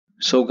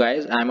So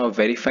guys, I'm a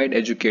verified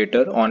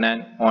educator on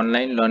an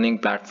online learning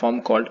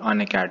platform called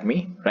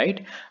Unacademy,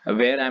 right?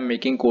 Where I'm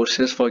making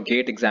courses for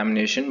GATE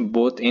examination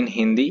both in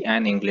Hindi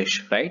and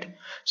English, right?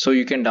 So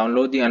you can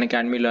download the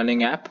Unacademy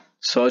learning app,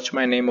 search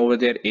my name over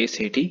there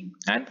ACT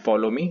and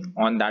follow me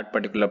on that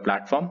particular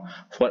platform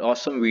for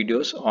awesome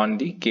videos on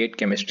the GATE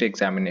chemistry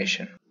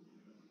examination.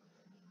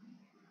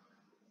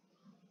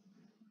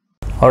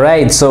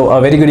 Alright, so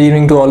a very good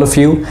evening to all of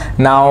you.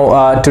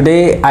 Now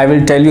today I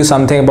will tell you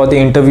something about the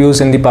interviews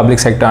in the public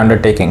sector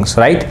undertakings,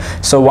 right?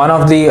 So one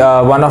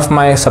of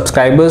my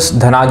subscribers,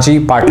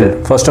 Dhanaji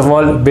Patil, first of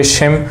all wish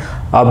him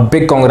a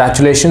big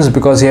congratulations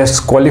because he has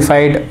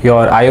qualified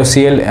your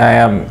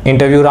IOCL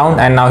interview round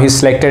and now he's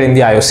selected in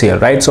the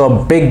IOCL, right? So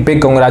a big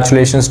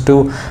congratulations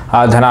to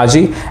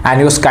Dhanaji, and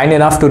he was kind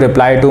enough to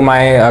reply to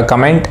my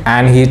comment,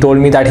 and he told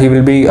me that he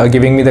will be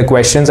giving me the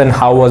questions and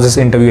how was his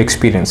interview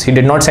experience. He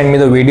did not send me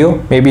the video,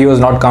 maybe he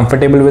was not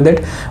comfortable with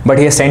it, but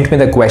he has sent me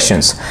the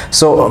questions.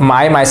 So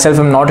myself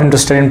am not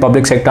interested in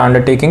public sector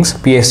undertakings,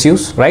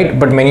 PSUs, right?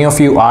 But many of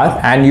you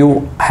are, and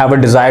you have a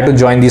desire to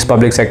join these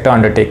public sector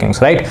undertakings,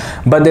 right?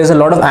 But there's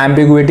a lot of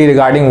ambiguity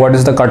regarding what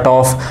is the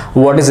cutoff,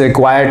 what is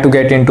required to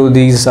get into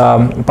these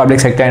public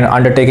sector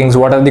undertakings,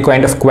 what are the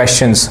kind of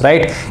questions,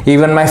 right?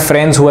 Even my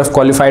friends who have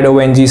qualified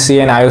over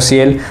NGC and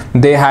IOCL,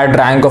 they had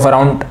rank of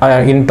around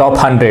in top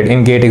 100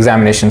 in GATE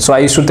examination. So I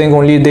used to think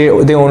only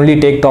they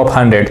only take top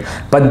 100,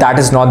 but that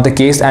is not the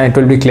case, and it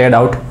will be cleared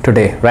out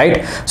today,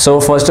 right? So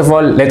first of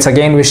all, let's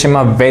again wish him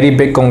a very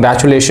big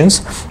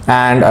congratulations,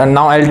 and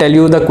now I'll tell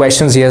you the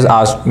questions he has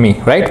asked me,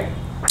 right?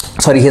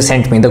 Sorry, he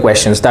sent me the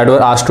questions that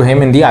were asked to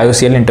him in the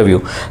IOCL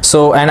interview.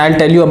 So, and I'll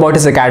tell you about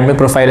his academic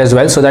profile as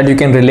well, so that you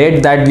can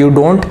relate that you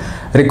don't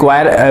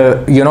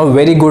require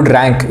very good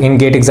rank in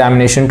GATE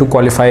examination to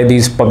qualify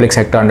these public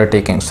sector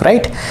undertakings,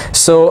 right?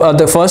 So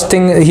the first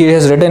thing he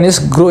has written is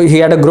he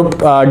had a group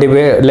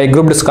debate, like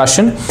group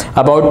discussion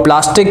about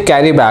plastic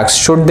carry bags,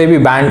 should they be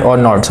banned or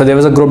not. So there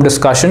was a group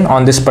discussion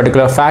on this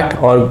particular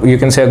fact, or you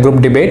can say a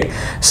group debate.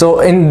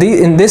 So in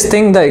this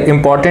thing, the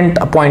important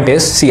point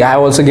is, see, I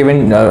have also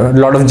given a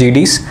lot of GDs,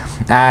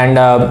 and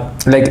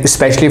like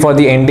especially for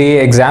the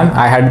NDA exam,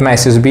 I had my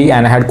SSB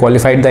and I had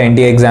qualified the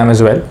NDA exam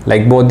as well,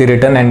 like both the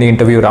written and the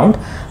interview round.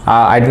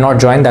 I did not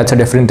join, that's a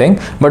different thing,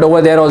 but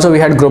over there also we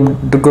had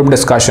group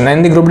discussion,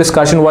 and the group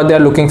discussion, what they are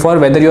looking for,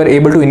 whether you are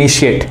able to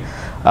initiate.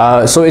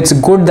 So it's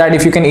good that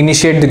if you can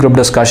initiate the group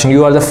discussion,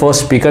 you are the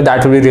first speaker,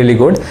 that will be really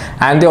good.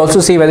 And they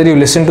also see whether you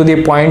listen to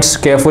the points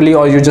carefully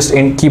or you just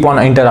keep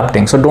on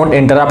interrupting. So don't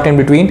interrupt in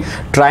between,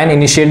 try and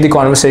initiate the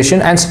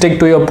conversation and stick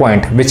to your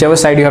point, whichever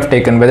side you have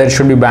taken, whether it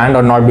should be banned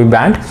or not be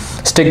banned,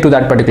 stick to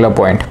that particular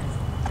point.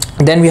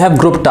 Then we have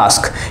group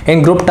task.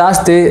 In group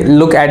task, they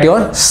look at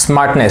your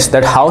smartness,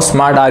 that how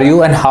smart are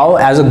you, and how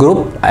as a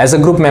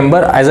group member,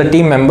 as a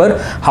team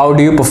member, how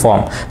do you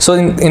perform. So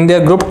in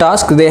their group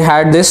task, they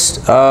had this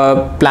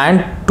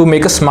plan to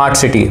make a smart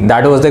city.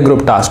 That was the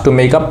group task, to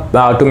make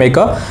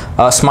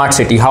a smart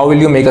city. How will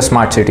you make a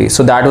smart city?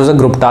 So that was a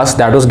group task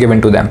that was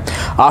given to them.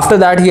 After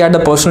that, he had the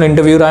personal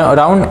interview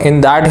round.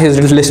 In that, he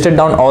listed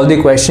down all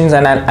the questions,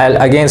 and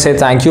I'll again say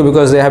thank you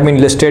because they have been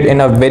listed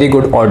in a very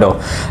good order,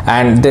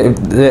 and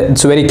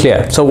it's very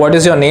clear. So what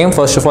is your name?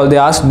 First of all, they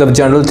ask the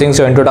general things,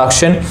 your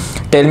introduction,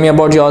 tell me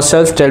about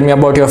yourself, tell me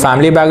about your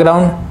family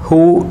background,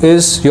 who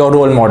is your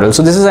role model.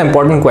 So this is an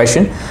important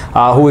question,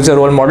 who is your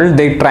role model.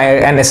 They try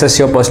and assess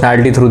your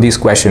personality through these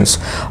questions.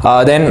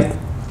 Then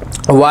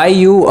why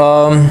you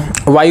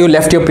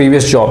left your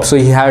previous job. So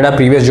he had a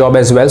previous job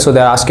as well, so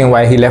they're asking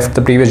why he left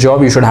the previous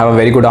job. You should have a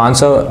very good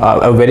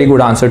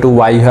answer to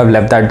why you have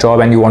left that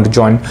job and you want to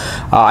join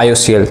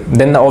IOCL.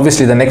 Then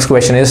obviously the next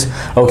question is,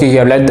 okay, you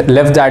have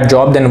left that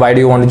job, then why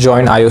do you want to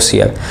join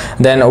IOCL?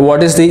 Then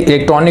what is the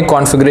electronic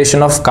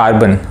configuration of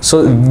carbon?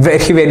 So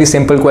very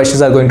simple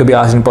questions are going to be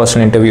asked in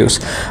personal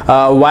interviews.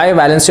 Why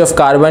valency of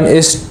carbon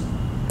is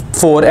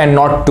 4 and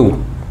not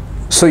 2?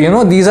 So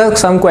these are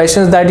some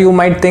questions that you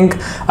might think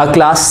a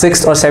class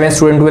 6th or 7th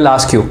student will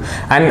ask you.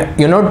 And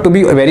to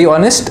be very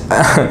honest,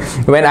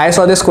 when I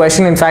saw this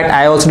question, in fact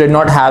I also did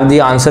not have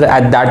the answer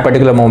at that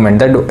particular moment.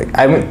 That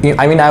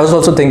I mean I was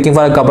also thinking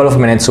for a couple of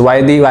minutes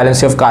why the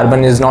valency of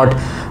carbon is not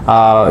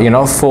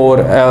 4,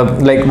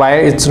 like why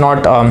it's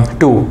not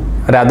 2,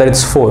 rather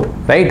it's 4,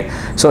 right?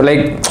 So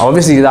like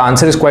obviously the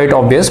answer is quite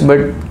obvious,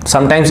 but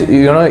sometimes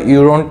you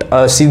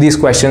don't see these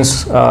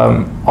questions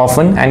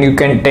often, and you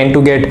can tend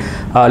to get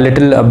a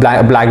little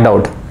blacked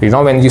out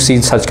when you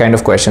see such kind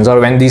of questions, or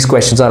when these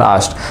questions are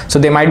asked. So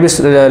they might be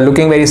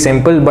looking very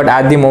simple, but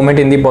at the moment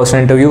in the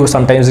personal interview,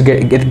 sometimes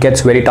it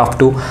gets very tough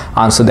to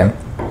answer them.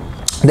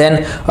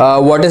 Then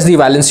what is the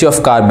valency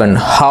of carbon?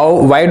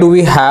 Why do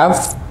we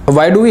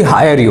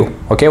hire you?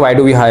 Okay, why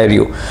do we hire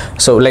you?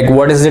 So like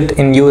what is it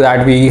in you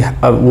that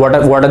what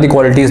are the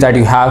qualities that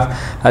you have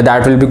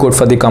that will be good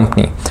for the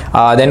company?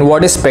 Then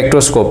what is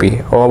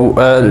spectroscopy,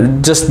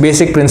 or just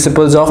basic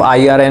principles of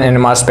IR and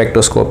NMR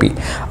spectroscopy?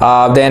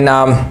 Then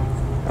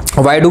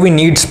why do we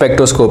need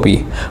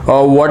spectroscopy?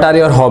 What are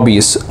your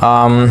hobbies?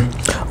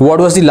 What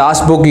was the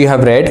last book you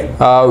have read?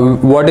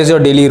 What is your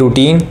daily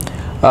routine?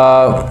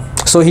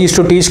 So he used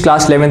to teach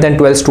class 11th and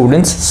 12th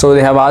students. So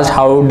they have asked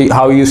how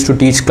he used to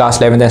teach class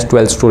 11th and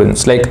 12th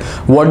students, like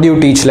what do you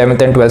teach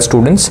 11th and 12th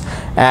students,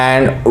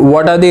 and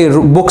what are the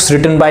books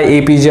written by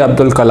APJ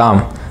Abdul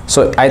Kalam.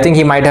 So I think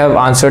he might have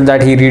answered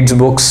that he reads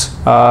books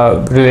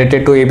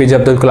related to APJ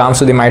Abdul Kalam.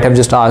 So they might have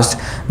just asked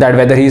that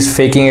whether he's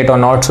faking it or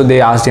not. So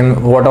they asked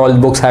him, what all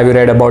books have you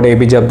read about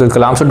APJ Abdul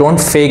Kalam? So don't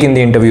fake in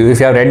the interview. If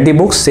you have read the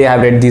books, say I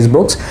have read these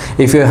books.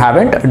 If you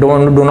haven't,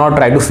 do not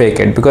try to fake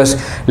it, because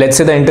let's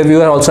say the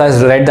interviewer also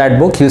has read that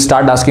book, he'll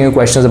start asking you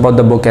questions about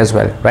the book as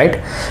well, right?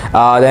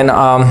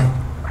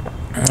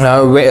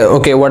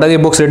 Okay, what are the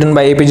books written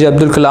by APJ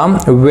Abdul Kalam?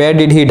 Where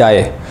did he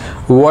die?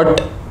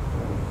 What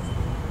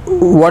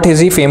is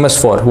he famous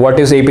for? What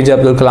is APJ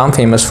Abdul Kalam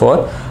famous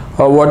for?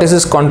 What is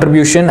his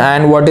contribution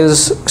and what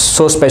is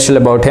so special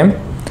about him?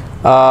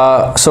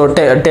 So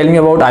tell me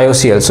about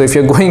IOCL. So if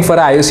you're going for an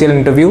IOCL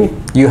interview,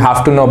 you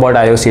have to know about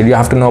IOCL, you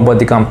have to know about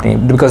the company,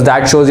 because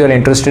that shows you're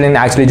interested in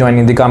actually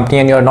joining the company,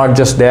 and you're not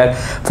just there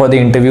for the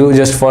interview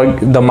just for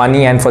the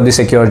money and for the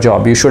secure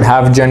job. You should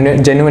have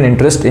genuine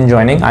interest in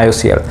joining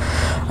IOCL.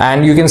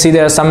 And you can see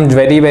there are some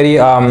very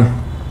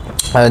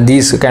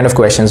these kind of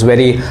questions,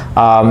 very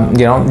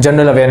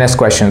general awareness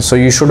questions. So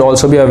you should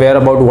also be aware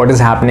about what is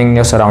happening in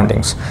your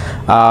surroundings.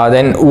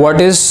 Then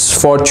what is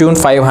Fortune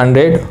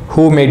 500?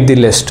 Who made the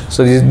list?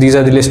 So these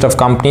are the list of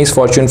companies,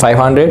 Fortune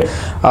 500.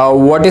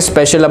 What is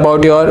special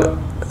about your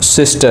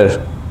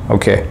sister?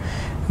 Okay.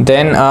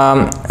 Then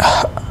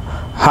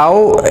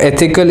how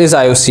ethical is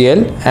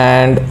IOCL?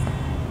 And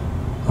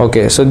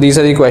okay, so these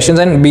are the questions.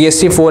 And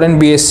BSc 4 and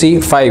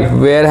BSc 5,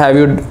 where have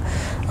you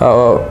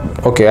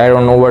okay, I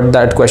don't know what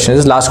that question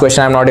is. Last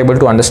question I'm not able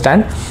to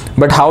understand,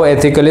 but how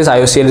ethical is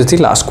IOCL is the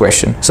last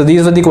question. So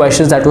these were the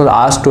questions that were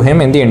asked to him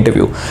in the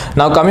interview.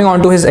 Now coming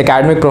on to his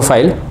academic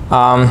profile.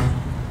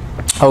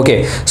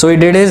 Okay, so he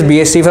did his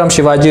BSc from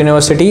Shivaji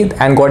University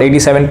and got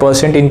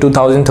 87% in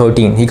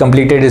 2013. He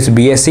completed his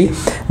BSc.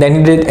 Then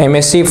he did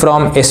MSc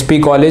from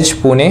SP College,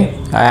 Pune,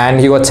 and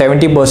he got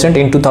 70%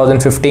 in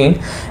 2015.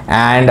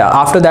 And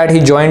after that, he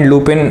joined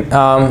Lupin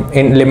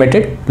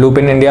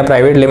Lupin India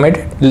Private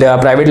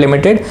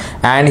Limited,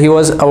 and he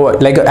was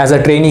like as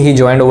a trainee. He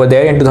joined over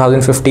there in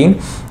 2015,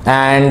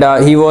 and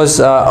he was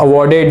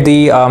awarded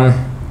the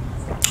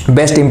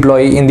best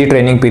employee in the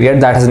training period.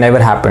 That has never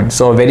happened,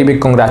 so very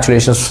big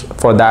congratulations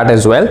for that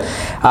as well.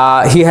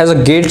 He has a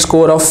GATE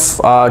score of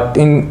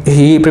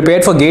he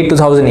prepared for GATE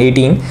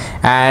 2018,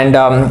 and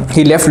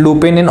he left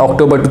Lupin in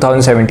October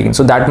 2017.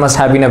 So that must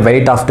have been a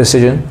very tough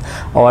decision,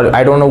 or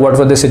I don't know what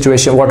was the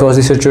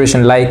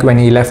situation like when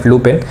he left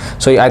Lupin.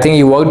 So I think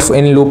he worked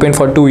in Lupin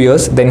for 2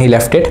 years, then he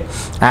left it,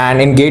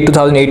 and in GATE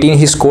 2018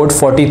 he scored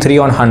 43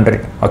 on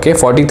 100. Okay,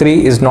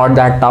 43 is not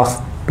that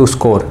tough to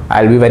score,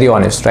 I'll be very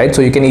honest, right?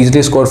 So you can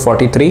easily score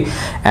 43,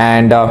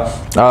 and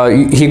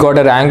he got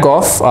a rank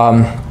of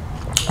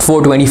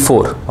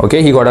 424.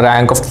 Okay, he got a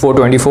rank of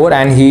 424,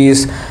 and he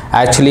is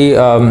actually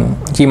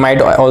he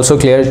might also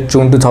clear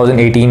June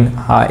 2018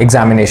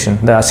 examination,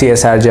 the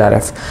CSR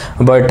JRF.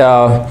 But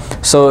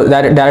so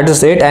that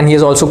is it. And he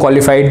has also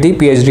qualified the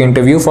PhD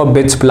interview for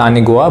BITS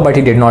Pilani Goa, but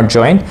he did not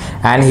join,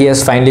 and he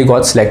has finally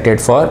got selected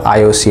for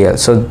IOCL.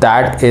 So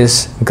that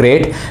is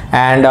great.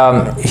 And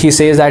he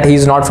says that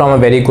he's not from a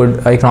very good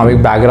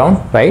economic background,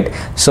 right?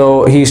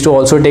 So he used to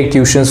also take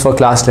tuitions for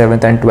class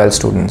 11th and 12th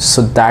students.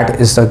 So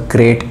that is a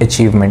great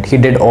achievement. He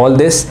did all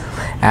this,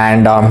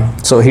 and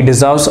so he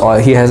deserves, or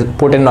he has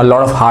put in a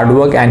lot of hard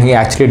work, and he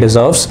actually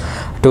deserves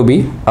to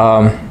be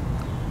a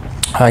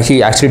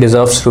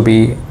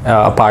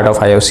part of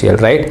IOCL,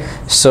 right?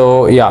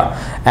 So yeah,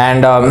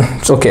 and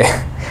okay,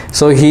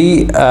 so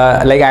he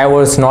like I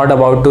was not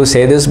about to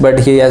say this, but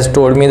he has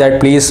told me that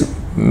please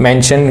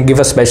give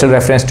a special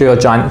reference to your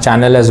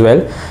channel as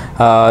well,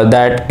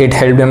 that it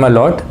helped him a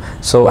lot.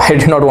 So I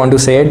did not want to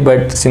say it,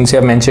 but since you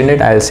have mentioned it,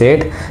 I'll say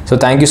it. So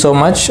thank you so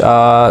much,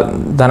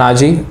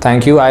 Dhanaji.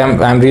 Thank you.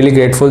 I'm really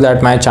grateful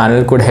that my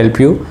channel could help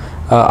you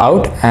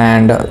out.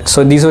 And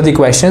so these were the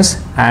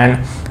questions, and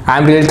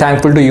I'm really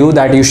thankful to you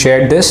that you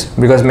shared this,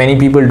 because many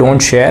people don't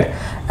share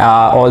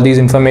all these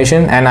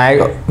information. And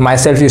I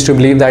myself used to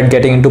believe that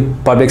getting into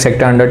public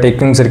sector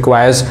undertakings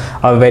requires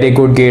a very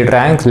good GATE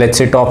rank, let's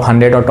say top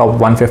 100 or top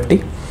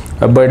 150.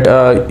 But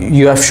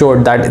you have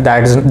showed that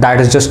that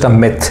is just a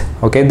myth.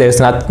 Okay, there's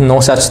no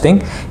such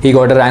thing. He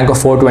got a rank of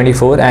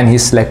 424, and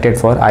he's selected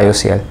for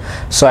IOCL.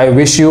 So I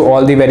wish you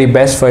all the very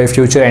best for your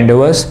future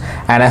endeavors,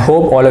 and I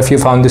hope all of you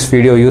found this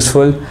video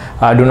useful.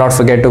 Do not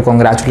forget to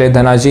congratulate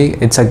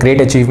Dhanaji. It's a great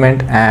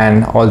achievement,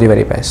 and all the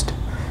very best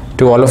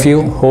to all of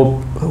you.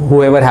 Hope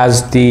whoever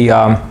has the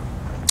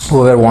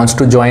whoever wants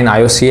to join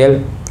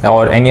IOCL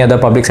or any other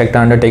public sector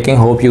undertaking,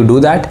 hope you do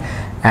that.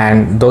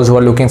 And those who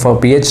are looking for a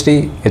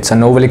PhD, it's a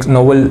noble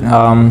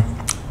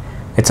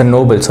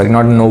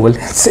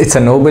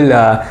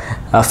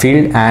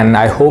field, and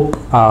I hope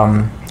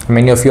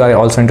many of you are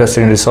also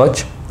interested in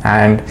research,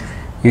 and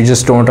you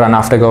just don't run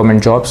after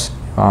government jobs.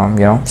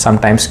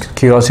 Sometimes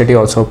curiosity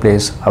also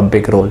plays a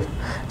big role.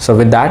 So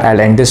with that,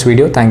 I'll end this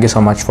video. Thank you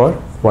so much for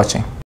watching.